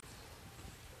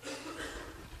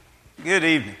Good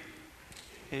evening.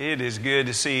 It is good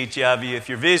to see each of you. If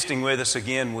you're visiting with us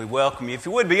again, we welcome you. If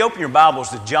you would be, open your Bibles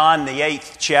to John the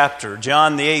 8th chapter.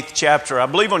 John the 8th chapter. I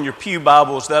believe on your pew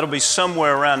Bibles that'll be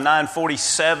somewhere around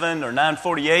 947 or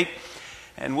 948,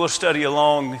 and we'll study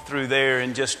along through there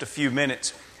in just a few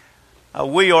minutes.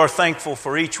 We are thankful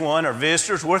for each one, our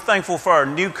visitors. We're thankful for our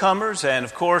newcomers, and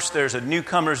of course there's a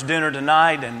newcomers dinner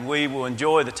tonight, and we will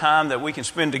enjoy the time that we can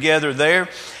spend together there.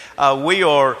 We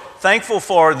are thankful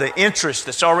for the interest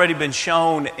that's already been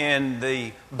shown in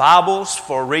the Bibles,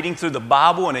 for reading through the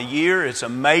Bible in a year. It's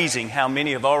amazing how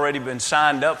many have already been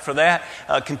signed up for that.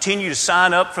 Continue to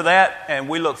sign up for that, and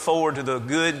we look forward to the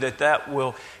good that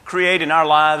will create in our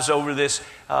lives over this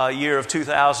year of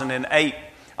 2008.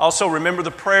 Also, remember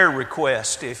the prayer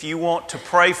request. If you want to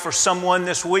pray for someone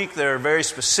this week, there are very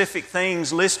specific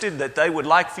things listed that they would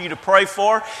like for you to pray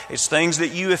for. It's things that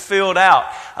you have filled out.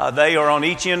 They are on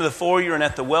each end of the foyer and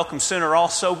at the Welcome Center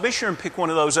also. Be sure and pick one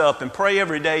of those up and pray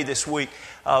every day this week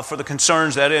for the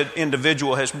concerns that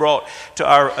individual has brought to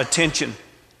our attention.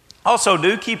 Also,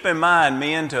 do keep in mind,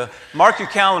 men, to mark your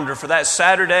calendar for that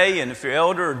Saturday, and if you're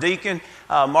elder or deacon,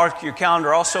 mark your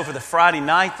calendar also for the Friday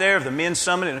night there of the Men's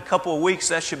Summit in a couple of weeks.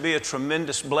 That should be a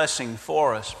tremendous blessing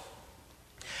for us.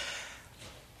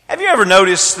 Have you ever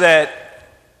noticed that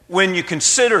when you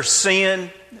consider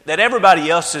sin, that everybody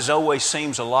else's always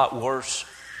seems a lot worse?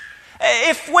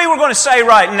 If we were going to say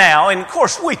right now, and of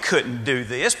course we couldn't do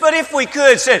this, but if we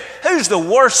could say, who's the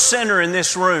worst sinner in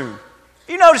this room?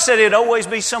 You notice that it'd always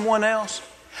be someone else?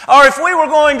 Or if we were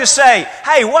going to say,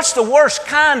 hey, what's the worst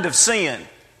kind of sin?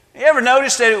 You ever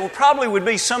notice that it probably would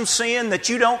be some sin that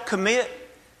you don't commit?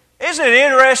 Isn't it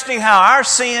interesting how our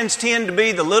sins tend to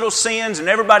be the little sins and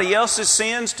everybody else's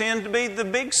sins tend to be the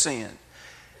big sin?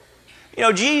 You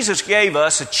know, Jesus gave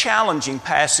us a challenging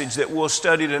passage that we'll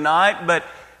study tonight, but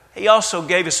He also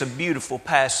gave us a beautiful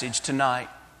passage tonight.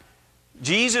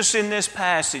 Jesus in this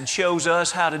passage shows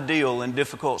us how to deal in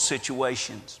difficult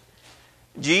situations.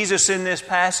 Jesus in this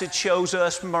passage shows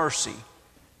us mercy.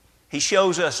 He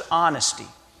shows us honesty.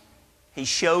 He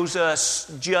shows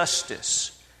us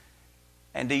justice.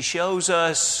 And He shows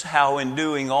us how in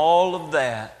doing all of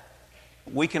that,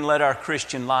 we can let our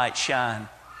Christian light shine.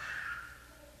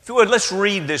 If you would, let's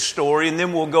read this story and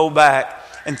then we'll go back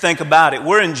and think about it.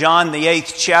 We're in John the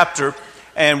 8th chapter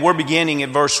and we're beginning at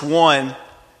verse 1.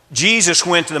 Jesus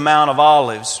went to the Mount of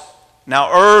Olives.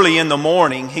 Now early in the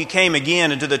morning He came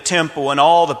again into the temple, and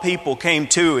all the people came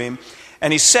to Him,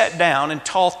 and He sat down and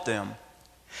taught them.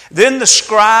 Then the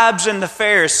scribes and the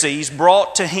Pharisees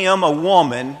brought to Him a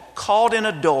woman caught in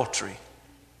adultery.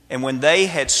 And when they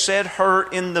had set her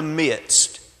in the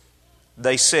midst,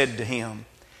 they said to Him,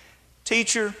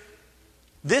 Teacher,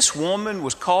 this woman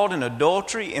was caught in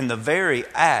adultery in the very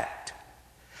act.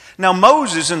 Now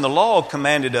Moses in the law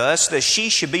commanded us that she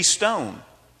should be stoned.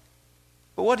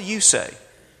 But what do you say?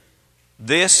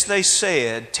 This they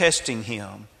said, testing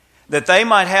Him, that they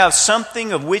might have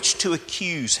something of which to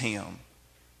accuse Him.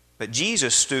 But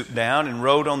Jesus stooped down and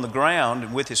wrote on the ground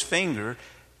and with His finger,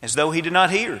 as though He did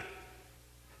not hear.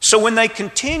 So when they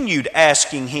continued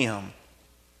asking Him,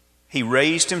 He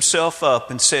raised Himself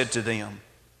up and said to them,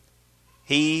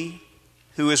 He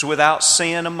who is without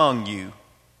sin among you,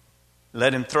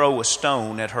 let him throw a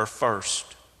stone at her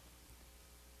first.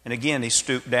 And again He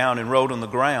stooped down and wrote on the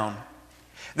ground.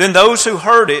 Then those who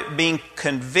heard it, being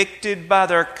convicted by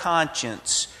their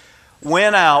conscience,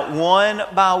 went out one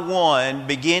by one,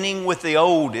 beginning with the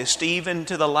oldest, even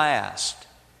to the last.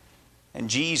 And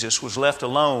Jesus was left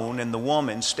alone, and the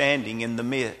woman standing in the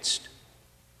midst.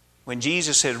 When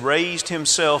Jesus had raised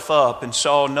Himself up and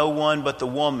saw no one but the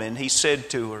woman, He said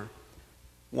to her,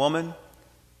 Woman,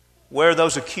 where are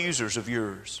those accusers of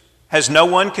yours? Has no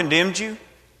one condemned you?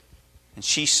 And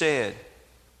she said,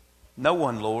 No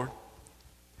one, Lord.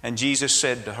 And Jesus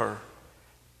said to her,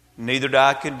 Neither do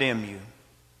I condemn you.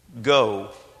 Go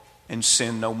and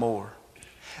sin no more.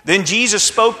 Then Jesus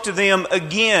spoke to them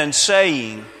again,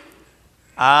 saying,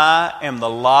 I am the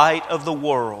light of the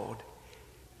world.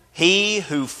 He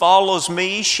who follows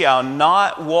me shall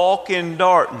not walk in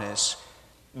darkness,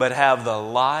 but have the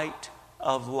light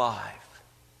of life.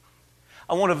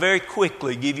 I want to very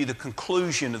quickly give you the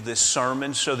conclusion of this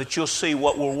sermon so that you'll see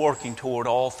what we're working toward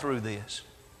all through this.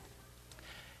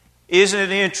 Isn't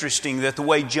it interesting that the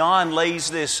way John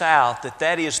lays this out,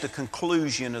 that is the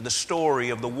conclusion of the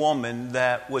story of the woman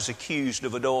that was accused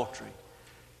of adultery?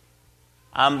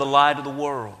 I'm the light of the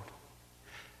world.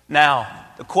 Now,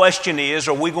 the question is,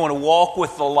 are we going to walk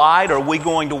with the light or are we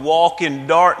going to walk in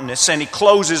darkness? And he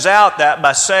closes out that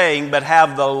by saying, but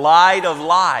have the light of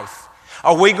life.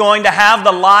 Are we going to have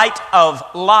the light of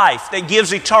life that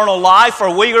gives eternal life, or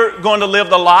are we going to live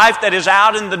the life that is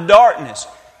out in the darkness?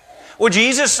 Well,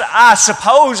 Jesus, I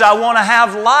suppose I want to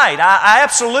have light. I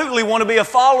absolutely want to be a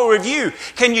follower of you.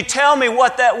 Can you tell me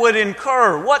what that would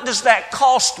incur? What does that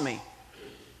cost me?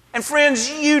 And friends,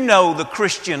 you know the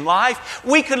Christian life.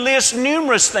 We could list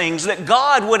numerous things that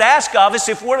God would ask of us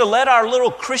if we're to let our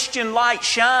little Christian light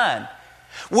shine.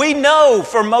 We know,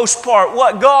 for most part,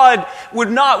 what God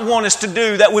would not want us to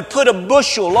do that would put a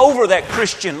bushel over that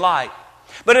Christian light.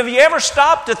 But have you ever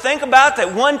stopped to think about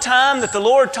that one time that the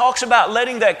Lord talks about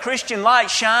letting that Christian light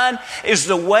shine is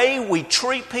the way we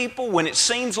treat people when it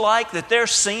seems like that their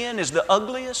sin is the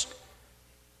ugliest?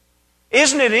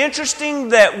 Isn't it interesting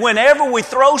that whenever we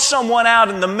throw someone out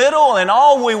in the middle and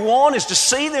all we want is to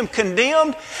see them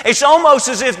condemned, it's almost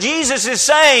as if Jesus is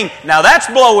saying, now that's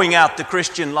blowing out the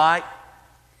Christian light.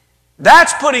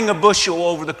 That's putting a bushel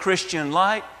over the Christian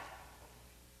light.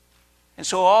 And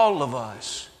so all of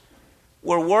us,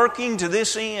 we're working to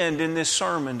this end in this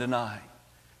sermon tonight.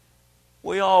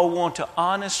 We all want to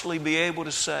honestly be able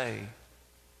to say,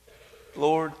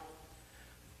 Lord,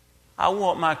 I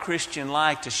want my Christian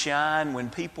light to shine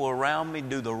when people around me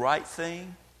do the right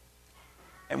thing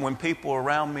and when people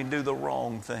around me do the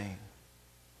wrong thing.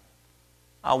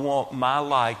 I want my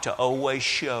light to always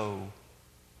show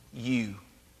you,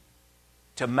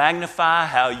 to magnify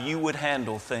how you would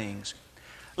handle things.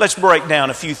 Let's break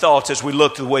down a few thoughts as we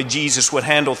look to the way Jesus would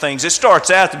handle things. It starts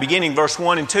out at the beginning, verse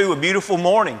 1 and 2, a beautiful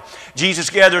morning.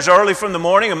 Jesus gathers early from the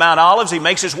morning of Mount Olives. He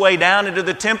makes his way down into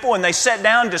the temple, and they sat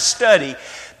down to study.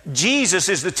 Jesus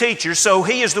is the teacher, so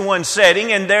he is the one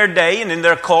setting. In their day and in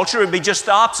their culture, it would be just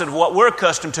the opposite of what we're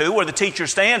accustomed to, where the teacher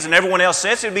stands and everyone else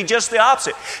sits. It would be just the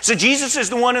opposite. So Jesus is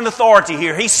the one in authority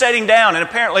here. He's sitting down, and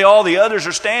apparently all the others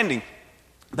are standing.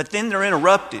 But then they're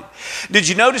interrupted. Did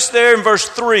you notice there in verse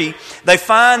 3, they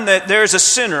find that there's a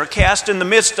sinner cast in the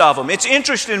midst of them. It's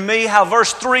interesting to me how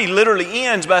verse 3 literally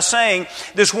ends by saying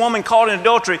this woman caught in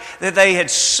adultery, that they had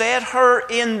set her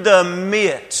in the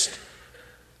midst.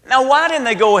 Now, why didn't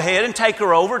they go ahead and take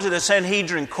her over to the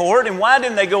Sanhedrin court? And why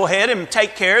didn't they go ahead and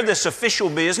take care of this official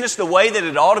business the way that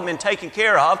it ought to have been taken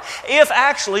care of if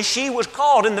actually she was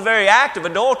caught in the very act of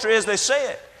adultery as they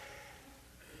said?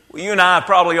 Well, you and I have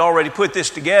probably already put this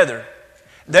together.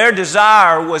 Their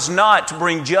desire was not to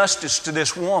bring justice to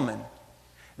this woman.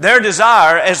 Their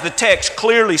desire, as the text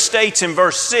clearly states in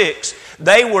verse 6,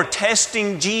 they were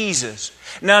testing Jesus.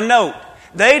 Now note,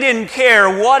 they didn't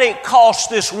care what it cost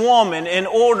this woman in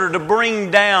order to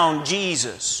bring down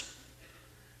Jesus.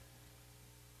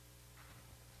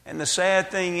 And the sad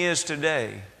thing is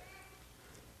today,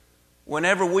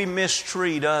 whenever we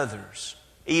mistreat others,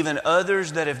 even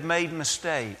others that have made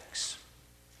mistakes,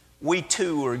 we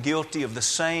too are guilty of the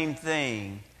same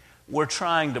thing. We're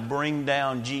trying to bring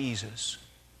down Jesus.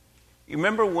 You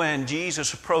remember when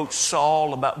Jesus approached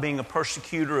Saul about being a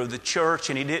persecutor of the church,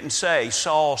 and he didn't say,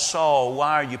 Saul, Saul,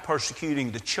 why are you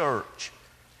persecuting the church?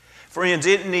 Friends,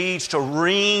 it needs to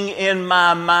ring in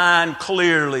my mind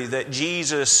clearly that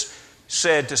Jesus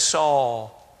said to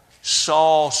Saul,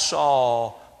 Saul,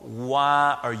 Saul,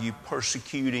 why are you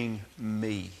persecuting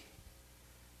me?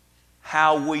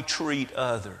 How we treat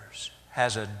others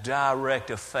has a direct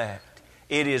effect.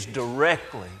 It is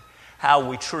directly how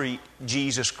we treat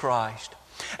Jesus Christ.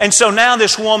 And so now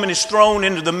this woman is thrown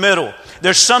into the middle.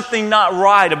 There's something not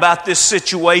right about this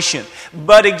situation.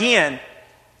 But again,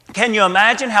 can you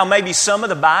imagine how maybe some of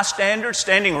the bystanders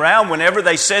standing around, whenever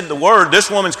they said the word,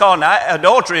 this woman's caught in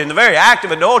adultery, in the very act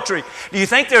of adultery, do you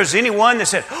think there's anyone that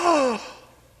said, oh,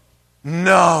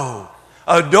 no,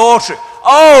 adultery.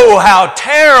 Oh, how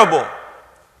terrible.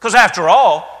 Because after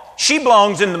all, she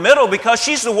belongs in the middle because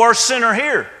she's the worst sinner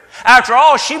here. After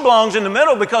all, she belongs in the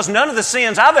middle because none of the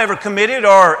sins I've ever committed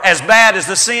are as bad as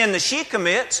the sin that she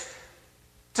commits.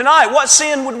 Tonight, what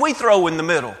sin would we throw in the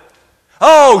middle?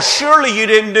 Oh, surely you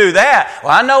didn't do that.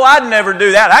 Well, I know I'd never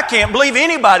do that. I can't believe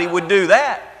anybody would do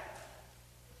that.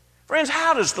 Friends,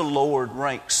 how does the Lord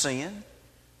rank sin?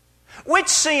 Which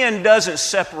sin doesn't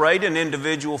separate an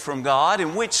individual from God,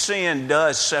 and which sin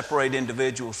does separate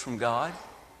individuals from God?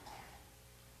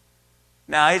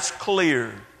 Now, it's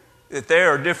clear that there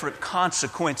are different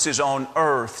consequences on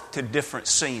earth to different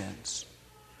sins.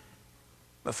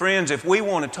 But friends, if we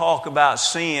want to talk about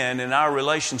sin and our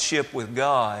relationship with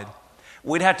God,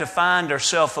 we'd have to find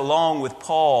ourselves along with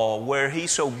Paul, where he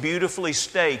so beautifully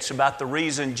states about the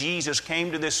reason Jesus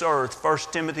came to this earth. 1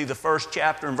 Timothy, the first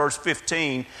chapter and verse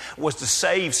 15, was to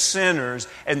save sinners.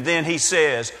 And then he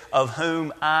says, of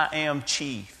whom I am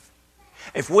chief.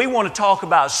 If we want to talk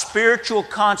about spiritual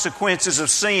consequences of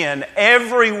sin,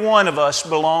 every one of us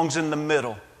belongs in the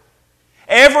middle.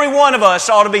 Every one of us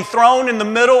ought to be thrown in the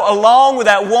middle along with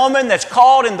that woman that's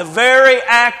caught in the very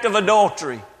act of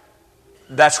adultery.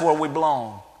 That's where we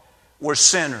belong. We're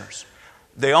sinners.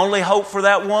 The only hope for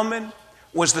that woman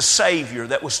was the Savior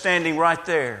that was standing right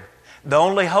there. The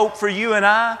only hope for you and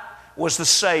I was the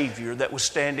Savior that was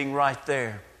standing right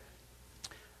there.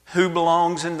 Who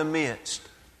belongs in the midst?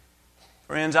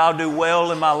 Friends, I'll do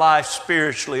well in my life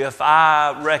spiritually if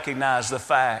I recognize the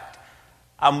fact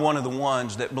I'm one of the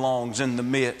ones that belongs in the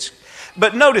midst.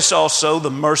 But notice also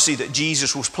the mercy that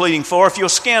Jesus was pleading for. If you'll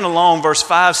scan along verse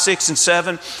 5, 6, and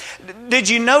 7, did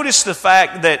you notice the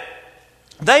fact that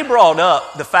they brought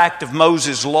up the fact of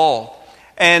Moses' law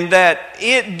and that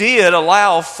it did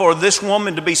allow for this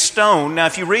woman to be stoned? Now,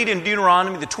 if you read in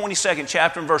Deuteronomy, the 22nd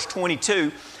chapter and verse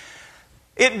 22,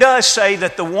 it does say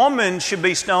that the woman should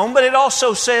be stoned, but it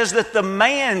also says that the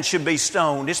man should be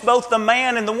stoned. It's both the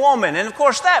man and the woman. And of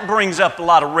course, that brings up a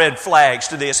lot of red flags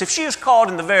to this. If she was caught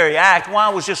in the very act, why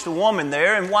was just the woman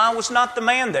there and why was not the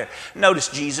man there? Notice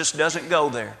Jesus doesn't go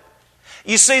there.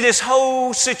 You see, this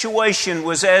whole situation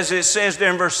was, as it says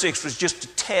there in verse 6, was just to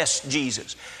test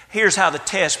Jesus. Here's how the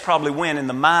test probably went in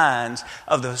the minds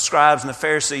of the scribes and the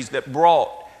Pharisees that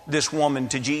brought this woman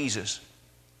to Jesus.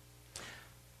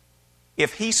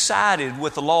 If he sided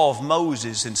with the law of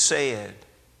Moses and said,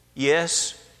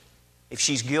 yes, if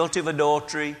she's guilty of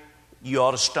adultery, you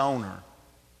ought to stone her.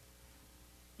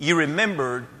 You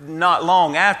remember, not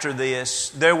long after this,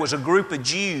 there was a group of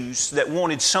Jews that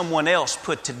wanted someone else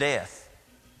put to death.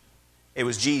 It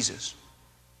was Jesus.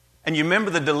 And you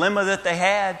remember the dilemma that they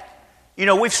had? You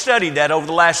know, we've studied that over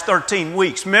the last 13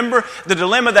 weeks. Remember, the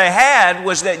dilemma they had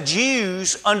was that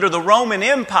Jews under the Roman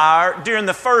Empire during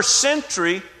the first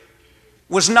century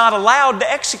was not allowed to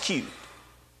execute.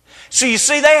 So you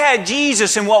see, they had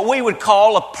Jesus in what we would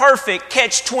call a perfect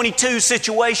catch-22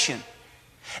 situation.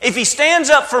 If he stands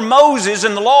up for Moses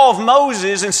and the law of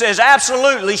Moses and says,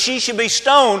 absolutely, she should be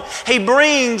stoned, he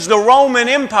brings the Roman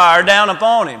Empire down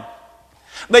upon him.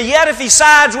 But yet if he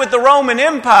sides with the Roman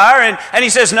Empire and he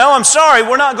says, no, I'm sorry,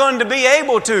 we're not going to be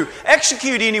able to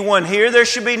execute anyone here, there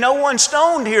should be no one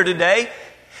stoned here today,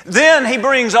 then he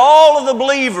brings all of the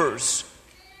believers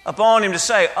upon him to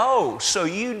say, oh, so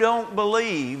you don't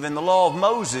believe in the law of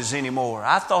Moses anymore.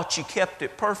 I thought you kept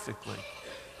it perfectly.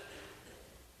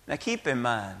 Now keep in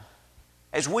mind,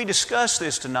 as we discuss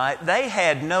this tonight, they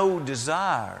had no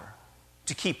desire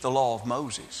to keep the law of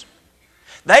Moses.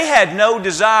 They had no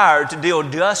desire to deal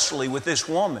justly with this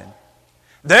woman.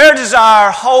 Their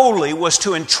desire wholly was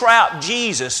to entrap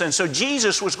Jesus, and so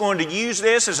Jesus was going to use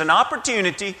this as an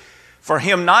opportunity for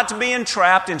him not to be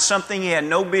entrapped in something he had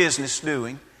no business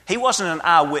doing. He wasn't an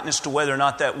eyewitness to whether or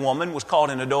not that woman was caught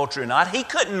in adultery or not. He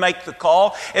couldn't make the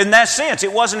call in that sense.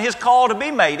 It wasn't his call to be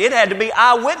made. It had to be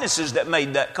eyewitnesses that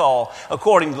made that call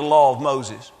according to the law of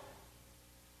Moses.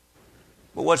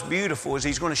 But what's beautiful is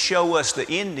he's going to show us the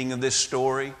ending of this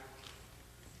story,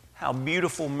 how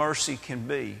beautiful mercy can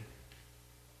be.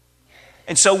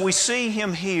 And so we see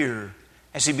him here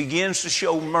as he begins to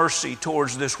show mercy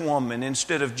towards this woman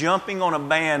instead of jumping on a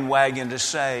bandwagon to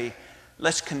say,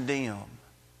 let's condemn.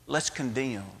 Let's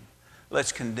condemn.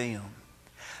 Let's condemn.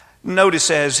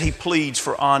 Notice as he pleads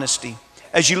for honesty.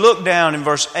 As you look down in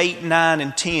verse 8, 9,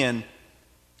 and 10,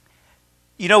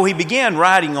 you know, he began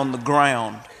writing on the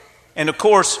ground. And of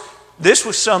course, this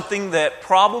was something that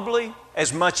probably,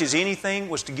 as much as anything,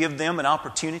 was to give them an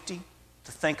opportunity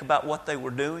to think about what they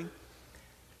were doing.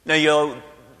 Now, you know,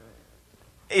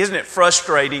 isn't it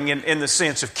frustrating in the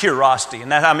sense of curiosity?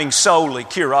 And that I mean solely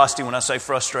curiosity when I say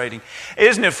frustrating.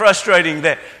 Isn't it frustrating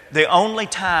that the only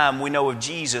time we know of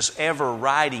Jesus ever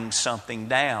writing something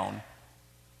down,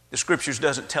 the Scriptures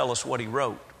doesn't tell us what he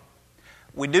wrote.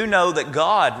 We do know that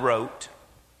God wrote.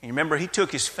 And remember, he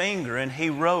took his finger and he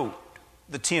wrote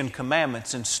the 10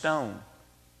 Commandments in stone.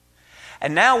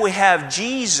 And now we have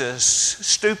Jesus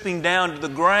stooping down to the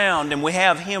ground and we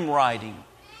have him writing.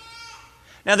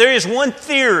 Now there is one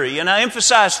theory, and I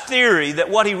emphasize theory, that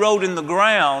what he wrote in the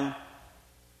ground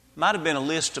might have been a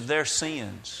list of their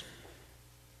sins.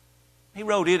 He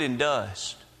wrote it in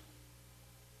dust.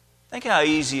 Think how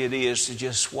easy it is to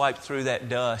just wipe through that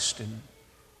dust and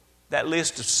that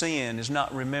list of sin is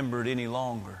not remembered any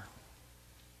longer.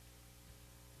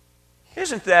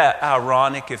 Isn't that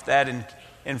ironic if that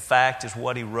in fact is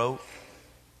what he wrote?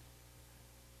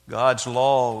 God's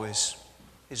law is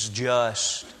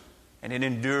just and it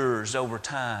endures over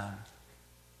time.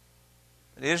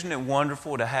 But isn't it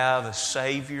wonderful to have a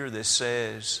Savior that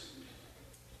says,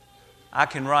 I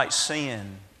can write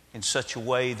sin in such a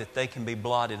way that they can be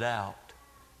blotted out.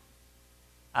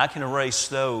 I can erase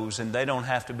those and they don't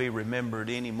have to be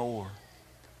remembered anymore.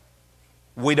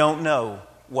 We don't know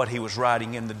what he was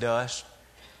writing in the dust.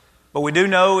 But we do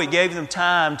know He gave them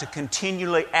time to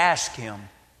continually ask Him,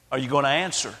 are you going to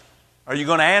answer? Are you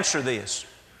going to answer this?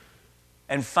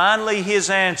 And finally His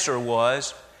answer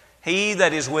was, he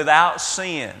that is without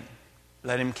sin,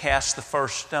 let him cast the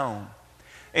first stone.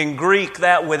 In Greek,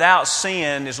 that without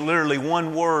sin is literally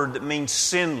one word that means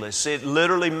sinless. It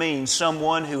literally means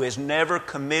someone who has never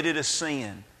committed a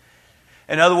sin.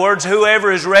 In other words,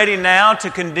 whoever is ready now to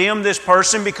condemn this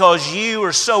person because you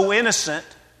are so innocent,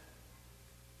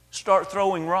 start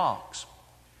throwing rocks.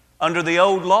 Under the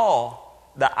old law,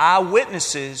 the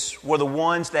eyewitnesses were the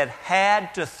ones that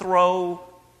had to throw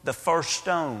the first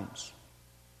stones.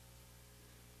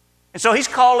 And so He's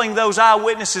calling those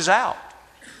eyewitnesses out.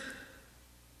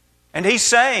 And He's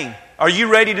saying, are you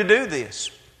ready to do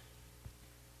this?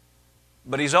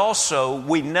 But He's also,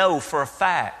 we know for a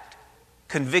fact,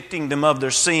 convicting them of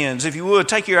their sins. If you would,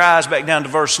 take your eyes back down to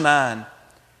verse 9.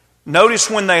 Notice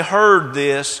when they heard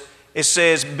this, it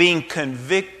says, being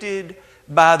convicted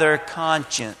by their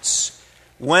conscience,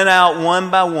 went out one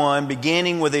by one,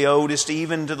 beginning with the oldest,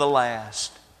 even to the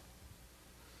last.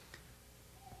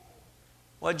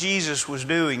 What Jesus was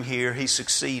doing here, He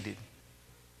succeeded.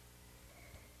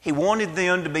 He wanted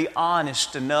them to be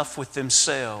honest enough with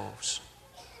themselves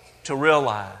to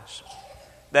realize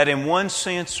that in one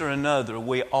sense or another,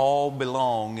 we all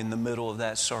belong in the middle of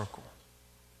that circle.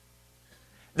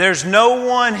 There's no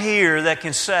one here that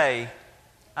can say,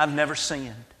 I've never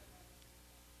sinned.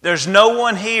 There's no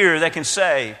one here that can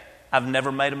say, I've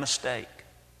never made a mistake.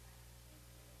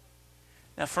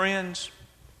 Now, friends,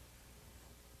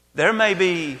 there may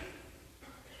be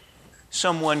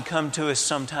someone come to us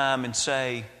sometime and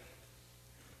say,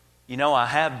 you know, I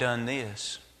have done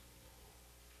this.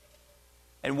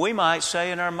 And we might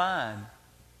say in our mind,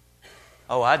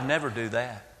 oh, I'd never do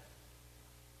that.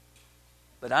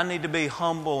 But I need to be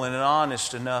humble and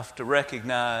honest enough to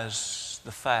recognize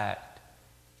the fact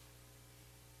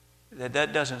that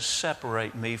that doesn't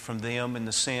separate me from them in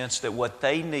the sense that what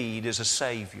they need is a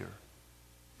Savior.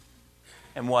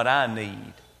 And what I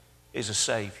need is a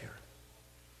Savior.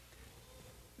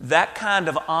 That kind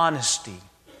of honesty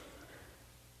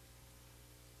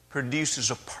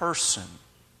produces a person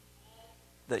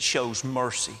that shows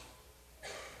mercy.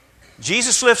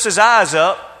 Jesus lifts His eyes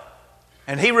up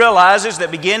and He realizes that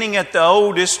beginning at the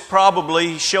oldest,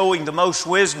 probably showing the most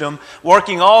wisdom,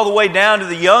 working all the way down to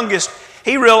the youngest,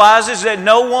 He realizes that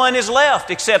no one is left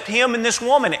except Him and this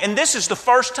woman. And this is the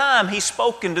first time He's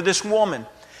spoken to this woman.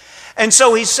 And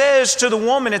so He says to the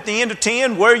woman at the end of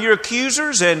 10, where are your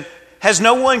accusers, and has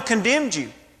no one condemned you?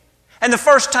 And the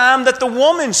first time that the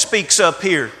woman speaks up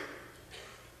here.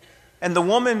 And the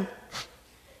woman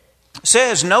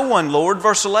says, no one, Lord,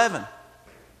 verse 11.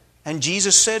 And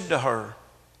Jesus said to her,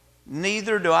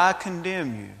 neither do I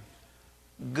condemn you.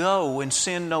 Go and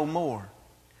sin no more.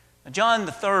 Now, John,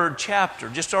 the 3rd chapter,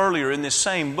 just earlier in this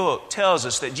same book, tells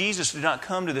us that Jesus did not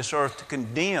come to this earth to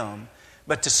condemn,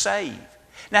 but to save.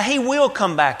 Now, He will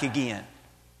come back again.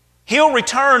 He'll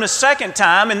return a second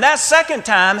time, and that second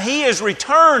time He is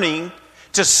returning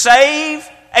to save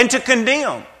and to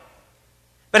condemn.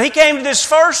 But He came to this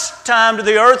first time to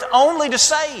the earth only to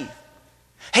save.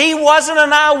 He wasn't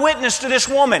an eyewitness to this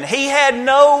woman. He had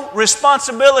no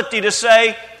responsibility to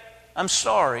say, I'm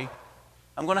sorry,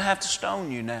 I'm going to have to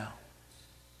stone you now.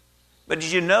 But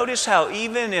did you notice how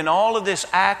even in all of this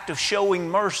act of showing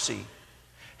mercy,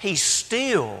 He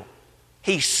still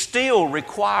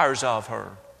requires of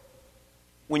her,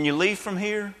 when you leave from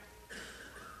here,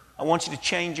 I want you to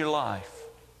change your life.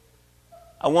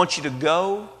 I want you to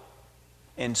go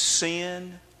and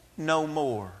sin no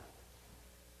more.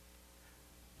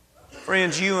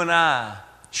 Friends, you and I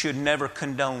should never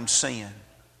condone sin.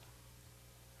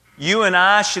 You and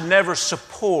I should never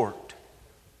support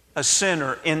a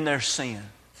sinner in their sin.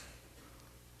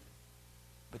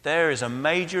 But there is a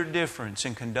major difference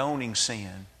in condoning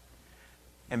sin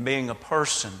and being a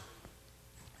person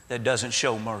that doesn't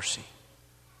show mercy.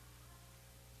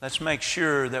 Let's make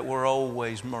sure that we're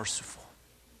always merciful.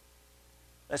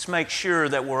 Let's make sure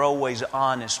that we're always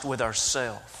honest with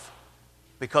ourselves,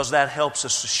 because that helps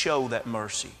us to show that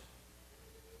mercy.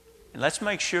 And let's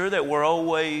make sure that we're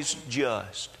always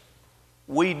just.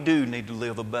 We do need to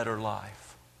live a better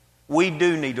life. We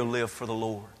do need to live for the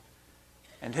Lord.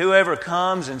 And whoever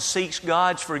comes and seeks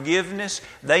God's forgiveness,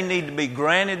 they need to be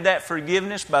granted that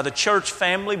forgiveness by the church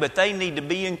family, but they need to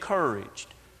be encouraged.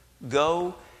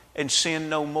 Go and sin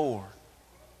no more.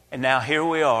 And now here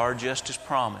we are, just as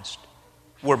promised.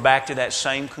 We're back to that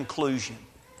same conclusion.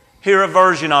 Hear a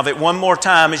version of it one more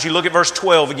time as you look at verse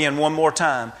 12 again one more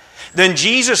time. Then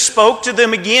Jesus spoke to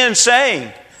them again,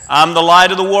 saying, I'm the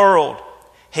light of the world.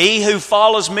 He who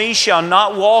follows me shall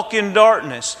not walk in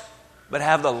darkness, but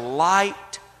have the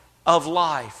light of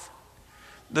life.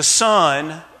 The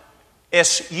sun,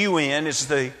 S-U-N, is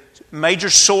the major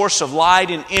source of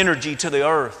light and energy to the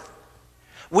earth.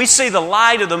 We see the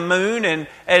light of the moon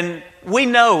and we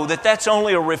know that that's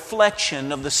only a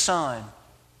reflection of the sun.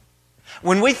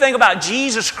 When we think about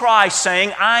Jesus Christ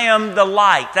saying, I am the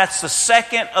light, that's the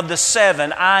second of the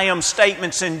 7 I am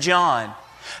statements in John.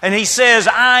 And He says,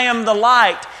 I am the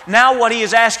light. Now what He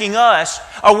is asking us,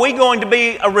 are we going to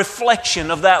be a reflection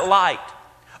of that light?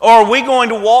 Or are we going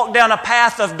to walk down a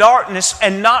path of darkness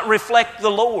and not reflect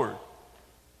the Lord?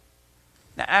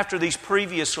 Now after these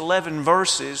previous 11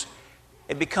 verses,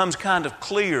 it becomes kind of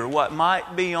clear what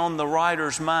might be on the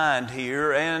writer's mind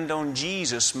here and on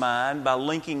Jesus' mind by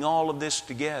linking all of this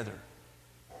together.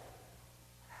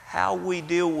 How we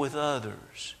deal with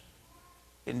others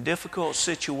in difficult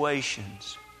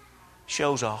situations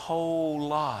shows a whole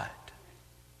lot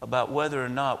about whether or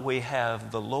not we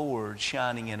have the Lord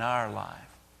shining in our life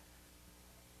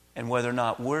and whether or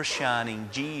not we're shining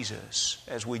Jesus,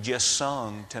 as we just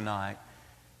sung tonight,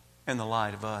 in the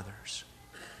light of others.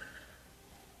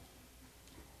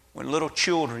 When little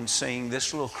children sing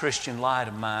this little Christian light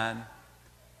of mine,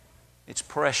 it's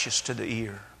precious to the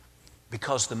ear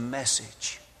because the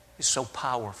message is so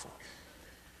powerful.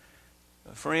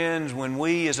 Friends, when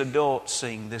we as adults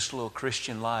sing this little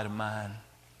Christian light of mine,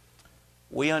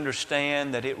 we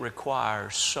understand that it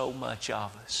requires so much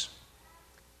of us.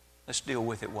 Let's deal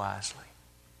with it wisely.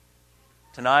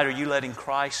 Tonight, are you letting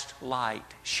Christ's light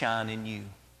shine in you?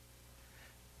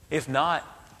 If not,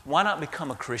 why not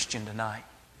become a Christian tonight?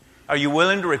 Are you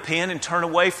willing to repent and turn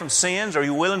away from sins? Are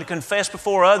you willing to confess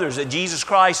before others that Jesus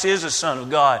Christ is the Son of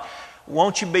God?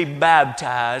 Won't you be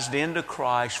baptized into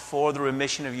Christ for the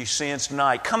remission of your sins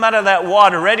tonight? Come out of that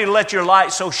water ready to let your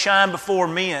light so shine before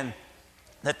men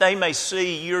that they may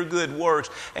see your good works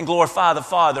and glorify the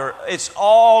Father. It's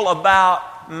all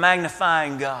about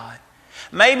magnifying God.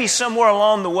 Maybe somewhere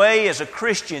along the way as a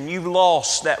Christian you've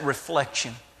lost that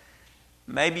reflection.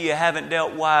 Maybe you haven't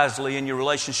dealt wisely in your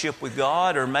relationship with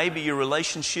God, or maybe your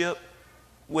relationship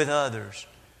with others.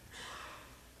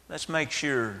 Let's make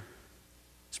sure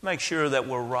that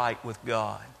we're right with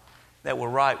God, that we're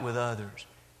right with others.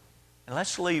 And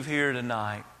let's leave here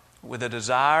tonight with a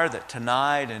desire that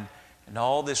tonight and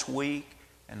all this week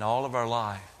and all of our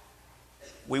life,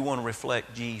 we want to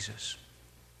reflect Jesus.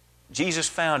 Jesus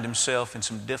found Himself in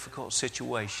some difficult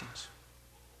situations,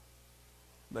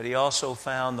 but He also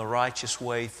found the righteous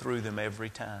way through them every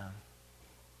time.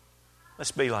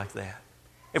 Let's be like that.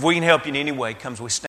 If we can help you in any way, come as we stand.